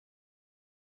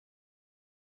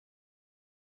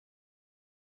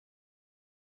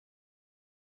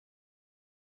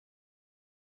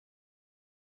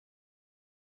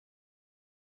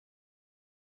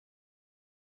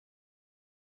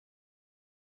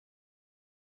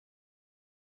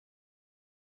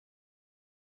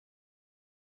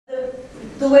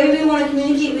the way we want to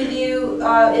communicate with you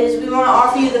is we want to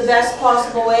offer you the best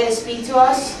possible way to speak to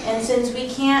us. And since we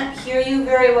can't hear you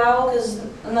very well, because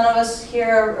none of us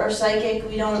here are psychic,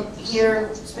 we don't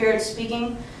hear spirits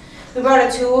speaking, we brought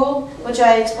a tool, which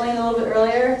I explained a little bit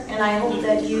earlier, and I hope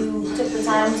that you took the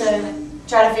time to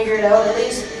try to figure it out at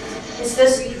least. It's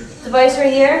this device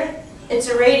right here. It's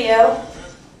a radio.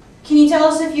 Can you tell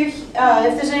us if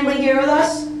there's anybody here with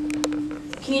us?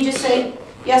 Can you just say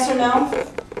yes or no?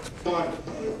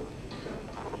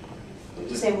 Did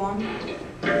you say one?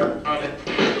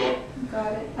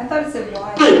 Got it. I thought it said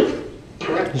Y.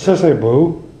 You should say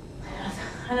boo.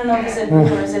 I don't know if it said boo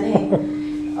or it said hey.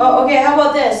 Oh, okay, how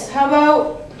about this? How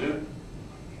about...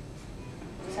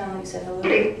 Sound like it said hello.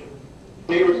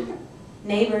 Neighbors.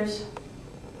 Neighbors.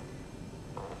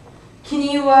 Can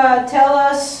you tell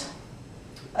us,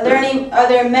 are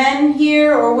there men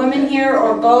here or women here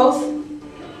or both?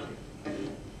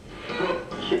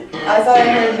 I thought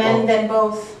I heard men, then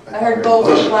both. I heard both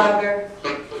louder.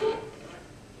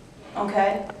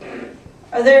 Okay.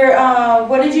 Are there,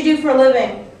 what did you do for a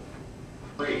living?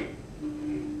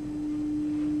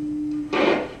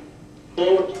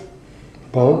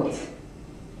 Boats?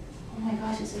 Oh my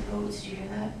gosh, it said boats. Did you hear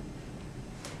that?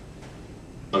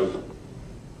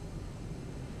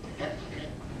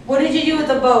 What did you do with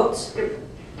the boats?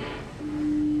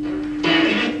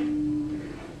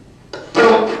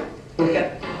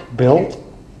 Built?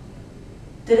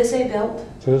 Did it say built?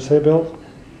 Did it say built?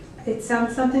 It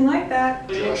sounds something like that.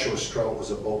 Joshua Strout was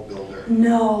a boat builder.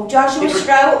 No. Joshua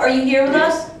Strout, are you here with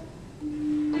us?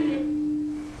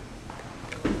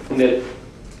 Did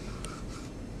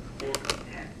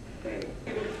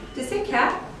Did it say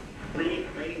cat?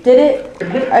 Did it?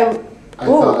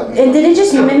 Whoa. And did it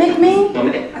just mimic me?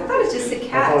 I thought it just said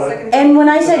cat a second ago. And when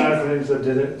I said, I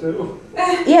did it too.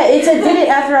 yeah, it said did it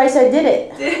after I said did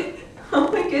it. Oh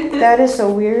my goodness. That is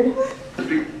so weird.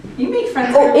 You make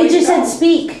friends. Oh, it just said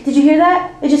speak. Did you hear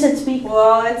that? It just said speak.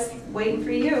 Well, it's waiting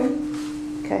for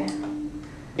you. Okay.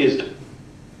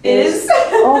 Is.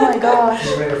 Oh my gosh.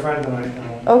 You made a friend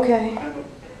tonight. Okay.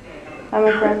 I'm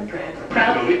a friend.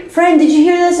 Friend, did you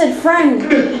hear that? It said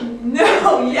friend.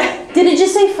 No, yeah. Did it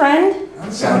just say friend?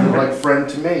 That sounded like friend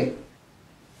to me.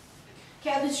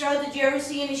 Captain Stroud, did you ever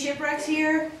see any shipwrecks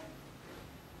here?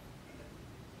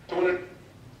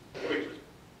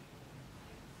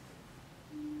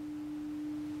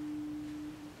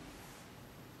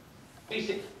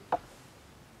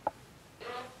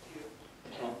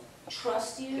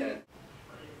 Trust you?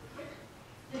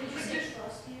 Did it just say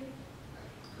trust you?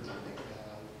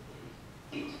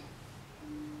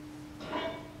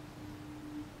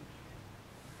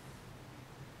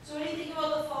 So what do you think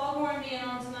about the foghorn being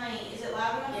on tonight? Is it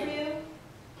loud enough for you?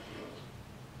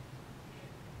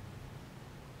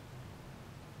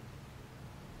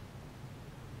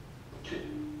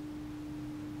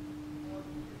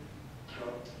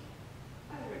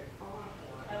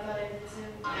 I thought I did too.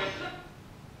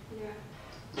 Yeah.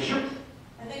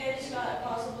 I think I just got a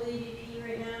possible EVP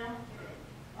right now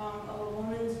of a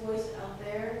woman's voice out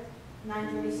there.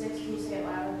 936. Can you say it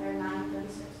louder there?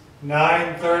 936.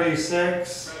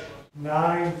 9:36.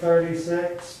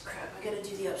 9:36. Crap, I gotta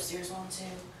do the upstairs one too.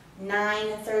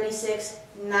 936.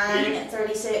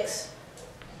 936.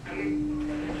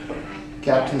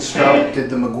 Captain Strout, did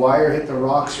the McGuire hit the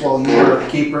rocks while you were a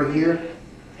keeper here?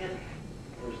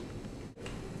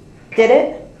 Did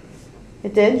it?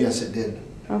 It did? Yes, it did.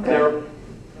 Okay.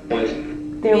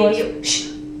 There was.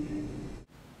 Shh.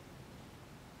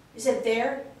 You said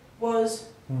there was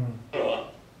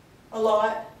a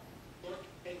lot.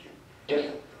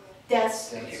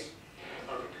 Deaths.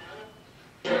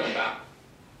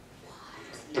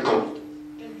 The cold.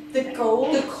 The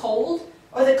gold? The cold?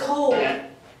 Or the cold? Are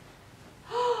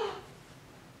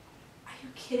you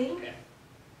kidding?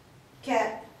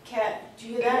 Cat, did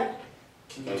you hear that?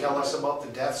 Can you tell us about the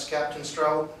deaths, Captain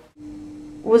Strout?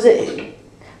 Was it?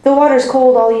 The water's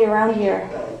cold all year round here.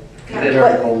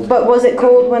 Very cold. But was it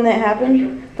cold when it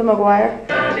happened? The McGuire?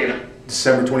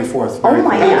 December 24th. Oh very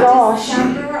my cold. gosh.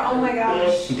 December? Oh my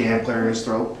gosh. Damn clear in his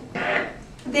throat.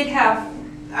 They'd have,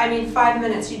 5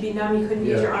 minutes, you'd be numb, you couldn't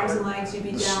use your arms and legs, you'd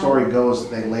be The down. story goes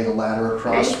that they laid a ladder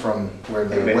across from where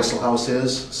the whistle house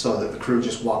is so that the crew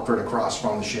just walked right across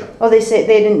from the ship. Oh, they say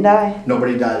they didn't die.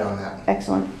 Nobody died on that.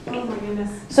 Excellent. Oh my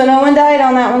goodness. So no one died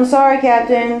on that one. Sorry,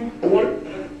 Captain.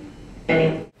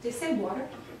 Did they say water?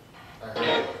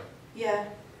 Yeah.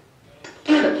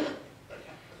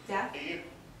 Death?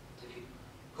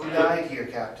 Who died here,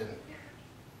 Captain?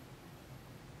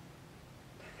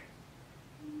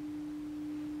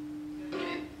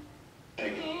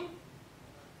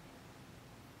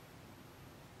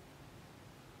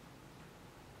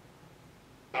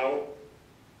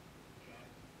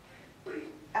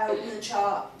 out in the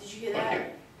chalk. Did you hear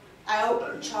that? Out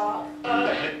in the chalk.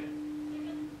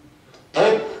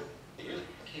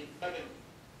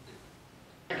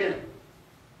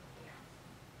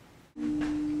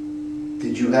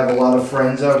 Did you have a lot of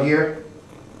friends out here?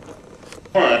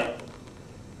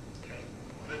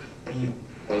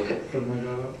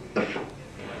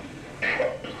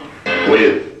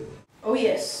 Oh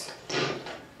yes.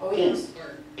 Oh yes.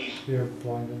 You're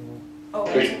blinding. Oh,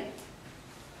 okay.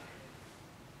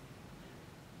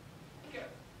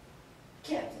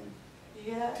 Captain, did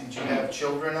you hear that? Did you have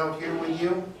children out here with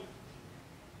you?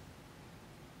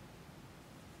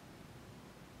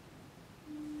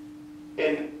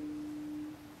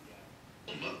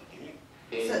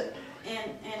 So,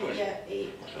 and yeah,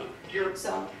 8.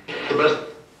 So, The best.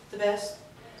 the best.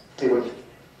 I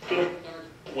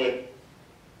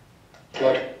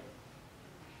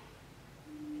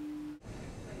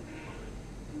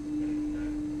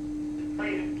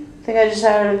think I just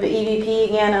heard the EVP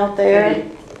again out there.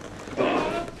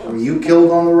 Were you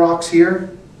killed on the rocks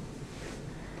here?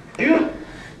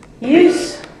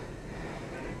 Use.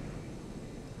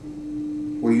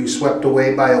 Were you swept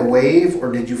away by a wave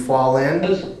or did you fall in?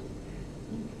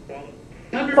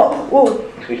 Oh, whoa.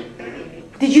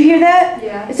 Did you hear that?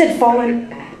 Yeah. It said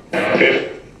fallen.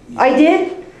 I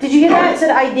did? Did you hear that? It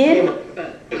said I did?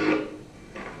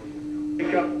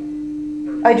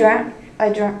 I drowned. I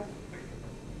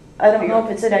don't know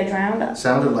if it said I drowned.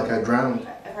 Sounded like I drowned.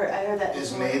 I heard that.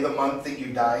 Is before. May the month that you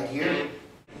died here?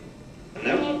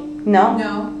 No.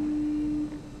 No.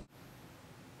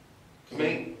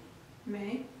 Maine.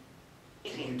 May?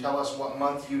 Can you tell us what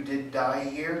month you did die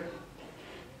here?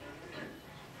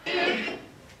 I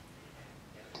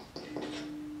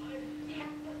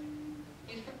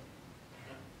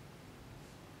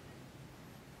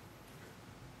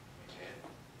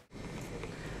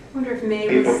wonder if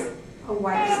May was a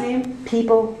wife's name?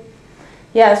 People.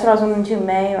 Yeah, that's what I was wondering too.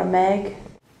 May or Meg.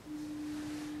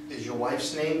 Is your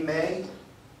wife's name May?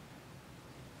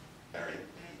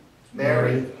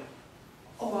 Mary.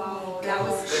 Wow, that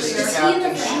was This clear. is Is he in the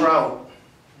Captain frame? Strout.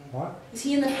 What? Is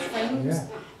he in the flames? Yeah.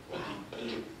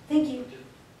 Thank you.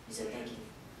 He said thank you.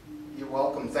 You're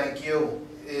welcome, thank you.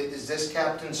 Is this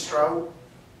Captain Strout?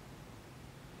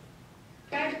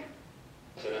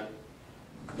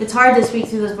 It's hard to speak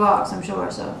through this box, I'm sure,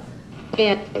 so.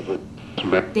 Dan.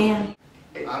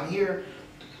 I'm here.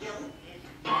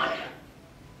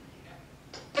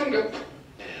 Dan.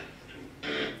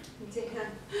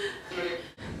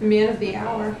 Man of the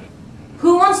hour.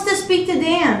 Who wants to speak to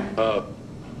Dan?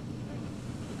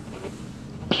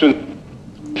 Who?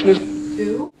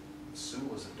 Sue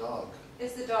was a dog.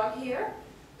 Is the dog here?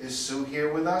 Is Sue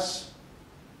here with us?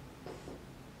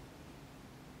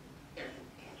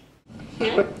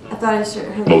 Here? I thought I just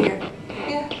heard her here.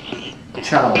 Yeah.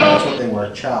 Chow, that's what they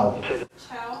were, chow.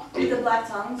 Chow. With the black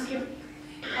tongues.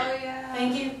 Oh yeah.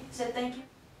 Thank you. Said thank you.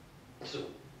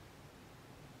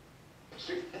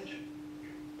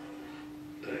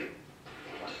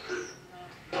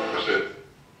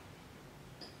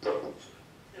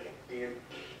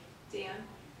 Dan.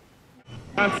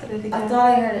 I thought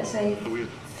I heard it say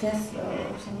fifth though,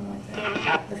 or something like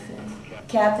that. The fifth.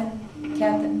 Captain.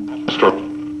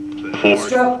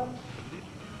 Stroke.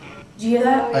 Did you hear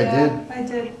that? Oh, I yeah, did. I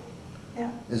did.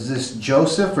 Is this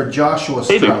Joseph or Joshua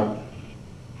Strout?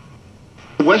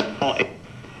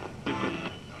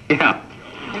 Yeah.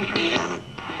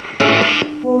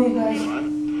 Whoa, you guys.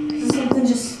 This is something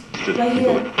just right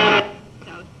here.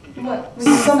 What?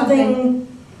 Something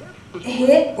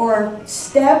hit or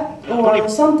step or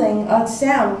something, a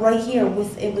sound right here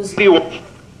with, it was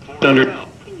Thunder.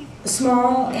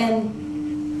 small and,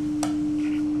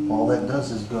 All that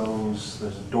does is there's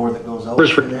a door that goes out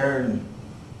from there and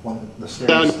the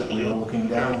stairs that we were looking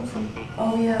down from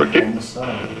oh yeah. on the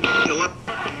side.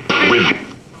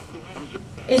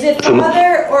 Is it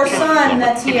father or son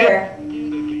that's here?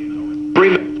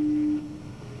 Bring